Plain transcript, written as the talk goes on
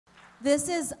This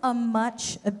is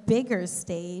a bigger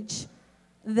stage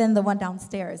than the one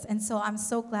downstairs. And so I'm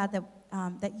so glad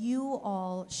that you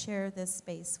all share this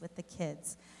space with the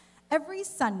kids. Every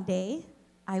Sunday,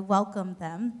 I welcome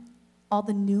them. All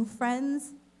the new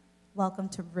friends, welcome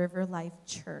to River Life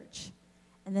Church.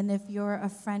 And then if you're a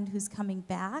friend who's coming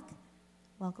back,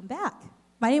 welcome back.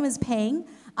 My name is Pang.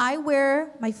 I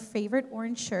wear my favorite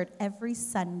orange shirt every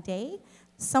Sunday.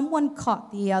 Someone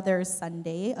caught the other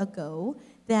Sunday ago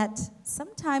that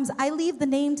sometimes I leave the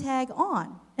name tag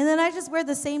on. And then I just wear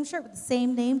the same shirt with the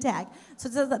same name tag.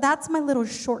 So that's my little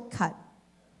shortcut.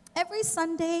 Every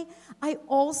Sunday, I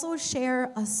also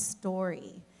share a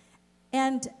story.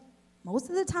 And most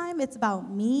of the time, it's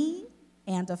about me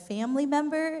and a family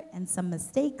member and some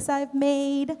mistakes I've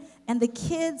made. And the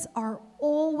kids are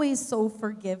always so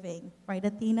forgiving. Right,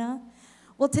 Athena?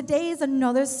 Well, today is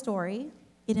another story.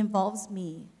 It involves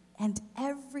me. And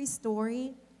every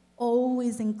story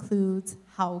always includes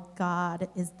how God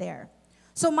is there.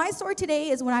 So my story today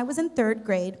is when I was in 3rd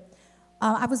grade.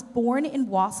 I was born in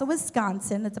Wausau,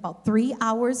 Wisconsin. It's about 3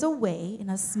 hours away in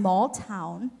a small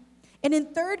town. And in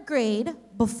 3rd grade,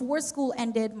 before school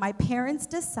ended, my parents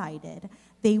decided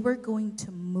they were going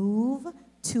to move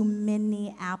to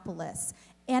Minneapolis.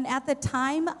 And at the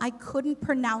time, I couldn't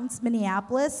pronounce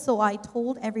Minneapolis, so I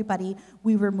told everybody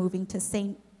we were moving to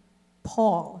St.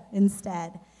 Paul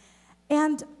instead.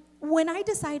 And when I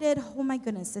decided, oh my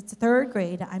goodness, it's 3rd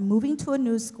grade, I'm moving to a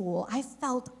new school, I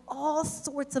felt all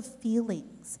sorts of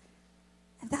feelings.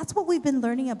 And that's what we've been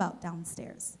learning about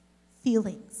downstairs,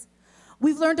 feelings.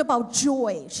 We've learned about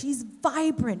joy. She's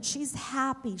vibrant, she's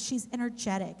happy, she's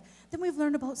energetic. Then we've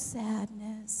learned about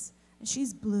sadness, and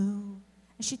she's blue,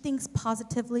 and she thinks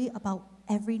positively about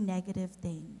every negative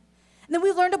thing. And then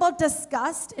we've learned about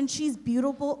disgust, and she's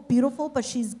beautiful, but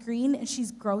she's green, and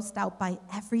she's grossed out by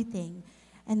everything.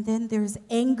 And then there's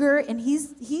anger, and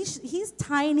he's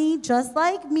tiny, just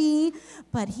like me,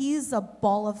 but he's a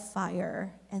ball of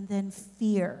fire. And then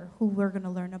fear, who we're going to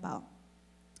learn about.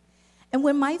 And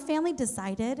when my family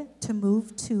decided to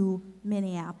move to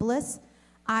Minneapolis,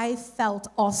 I felt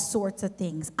all sorts of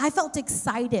things. I felt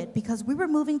excited because we were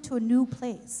moving to a new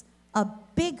place, a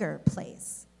bigger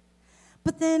place.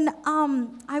 But then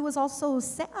I was also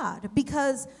sad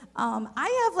because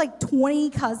I have like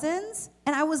 20 cousins,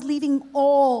 and I was leaving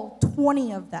all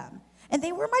 20 of them. And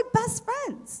they were my best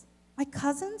friends. My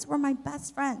cousins were my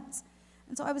best friends.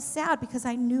 And so I was sad because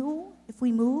I knew if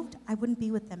we moved, I wouldn't be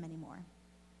with them anymore.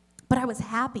 But I was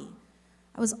happy.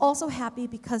 I was also happy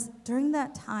because during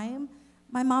that time,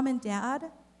 my mom and dad,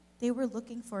 they were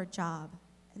looking for a job,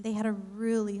 and they had a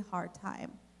really hard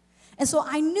time. And so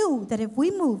I knew that if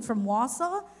we moved from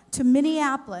Wausau to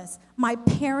Minneapolis, my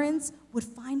parents would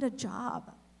find a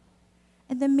job.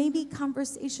 And then maybe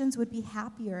conversations would be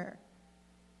happier.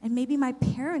 And maybe my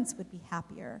parents would be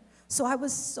happier. So I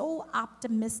was so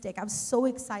optimistic. I was so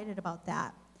excited about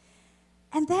that.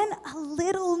 And then a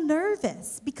little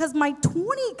nervous because my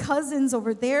 20 cousins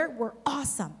over there were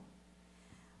awesome.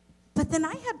 But then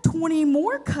I had 20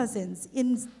 more cousins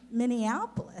in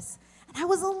Minneapolis. And I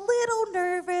was a little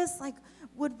nervous, like,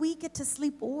 would we get to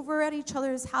sleep over at each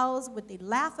other's house? Would they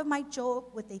laugh at my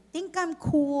joke? Would they think I'm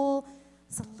cool? I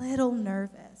was a little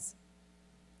nervous.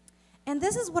 And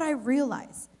this is what I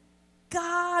realized.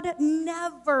 God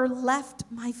never left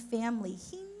my family.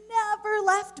 He never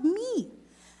left me.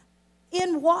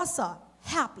 In Wausau,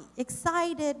 happy,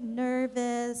 excited,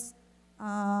 nervous,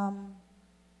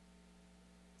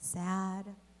 sad.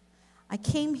 I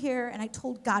came here and I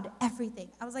told God everything.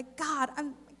 I was like, God,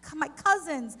 my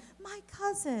cousins,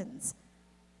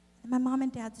 and my mom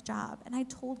and dad's job. And I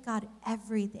told God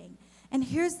everything. And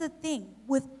here's the thing,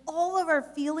 with all of our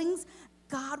feelings,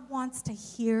 God wants to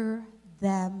hear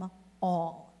them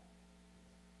all.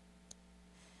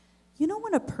 You know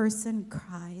when a person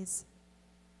cries,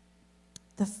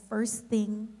 the first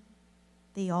thing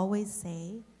they always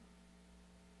say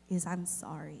is, I'm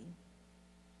sorry.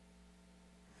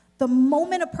 The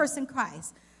moment a person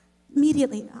cries,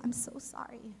 immediately, I'm so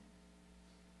sorry.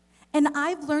 And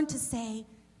I've learned to say,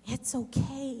 it's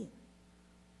okay.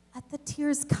 Let the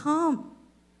tears come.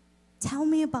 Tell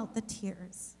me about the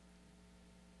tears.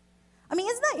 I mean,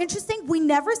 isn't that interesting? We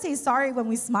never say sorry when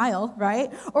we smile,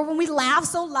 right? Or when we laugh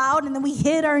so loud and then we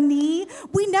hit our knee.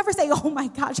 We never say, oh my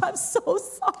gosh, I'm so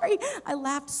sorry. I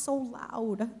laughed so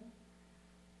loud.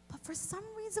 But for some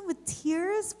reason with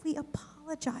tears, we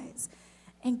apologize.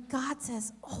 And God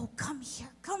says, oh, come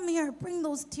here, bring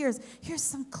those tears. Here's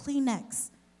some Kleenex.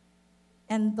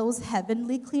 And those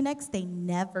heavenly Kleenex, they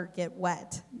never get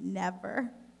wet,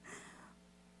 never.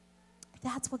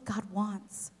 That's what God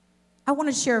wants. I want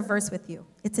to share a verse with you.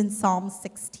 It's in Psalm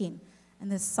 16.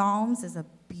 And the Psalms is a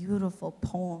beautiful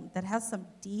poem that has some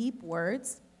deep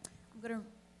words. I'm going to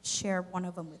share one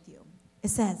of them with you. It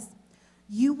says,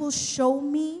 "You will show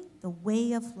me the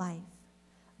way of life,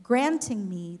 granting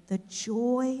me the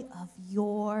joy of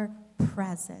your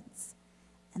presence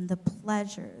and the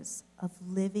pleasures of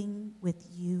living with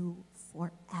you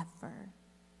forever."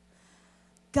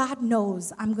 God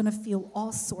knows I'm going to feel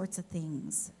all sorts of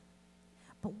things.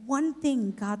 But one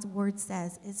thing God's word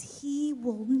says is he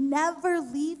will never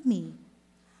leave me.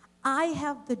 I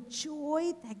have the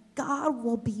joy that God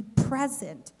will be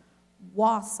present.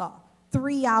 Wausau,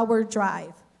 3-hour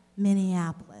drive,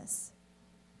 Minneapolis.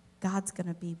 God's going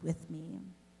to be with me.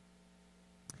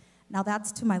 Now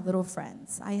that's to my little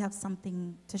friends. I have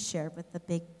something to share with the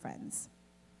big friends.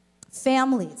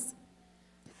 Families.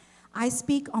 I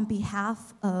speak on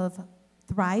behalf of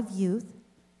Thrive Youth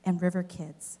and River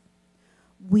Kids.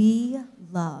 We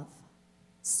love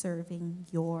serving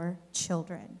your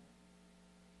children.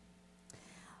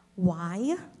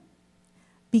 Why?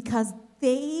 Because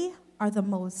they are the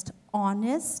most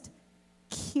honest,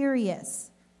 curious,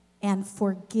 and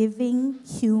forgiving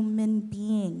human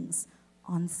beings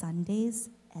on Sundays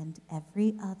and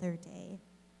every other day.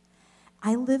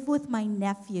 I live with my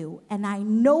nephew, and I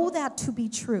know that to be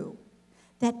true,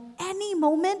 that any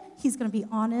moment he's going to be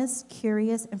honest,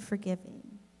 curious, and forgiving.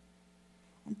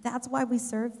 And that's why we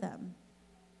serve them.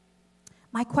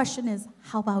 My question is,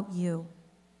 how about you?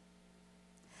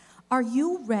 Are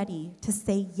you ready to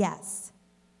say yes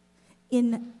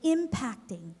in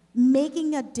impacting,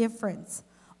 making a difference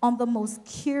on the most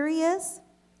curious,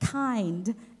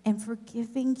 kind, and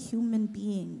forgiving human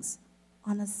beings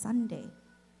on a Sunday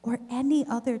or any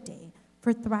other day?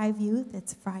 For Thrive Youth,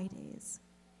 it's Fridays.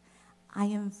 I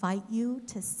invite you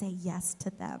to say yes to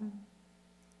them.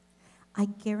 I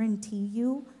guarantee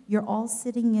you, you're all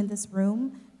sitting in this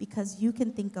room because you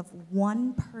can think of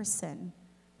one person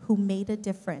who made a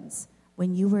difference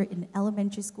when you were in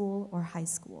elementary school or high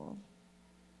school.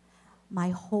 My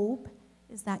hope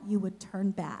is that you would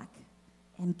turn back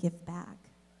and give back.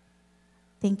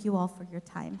 Thank you all for your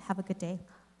time. Have a good day.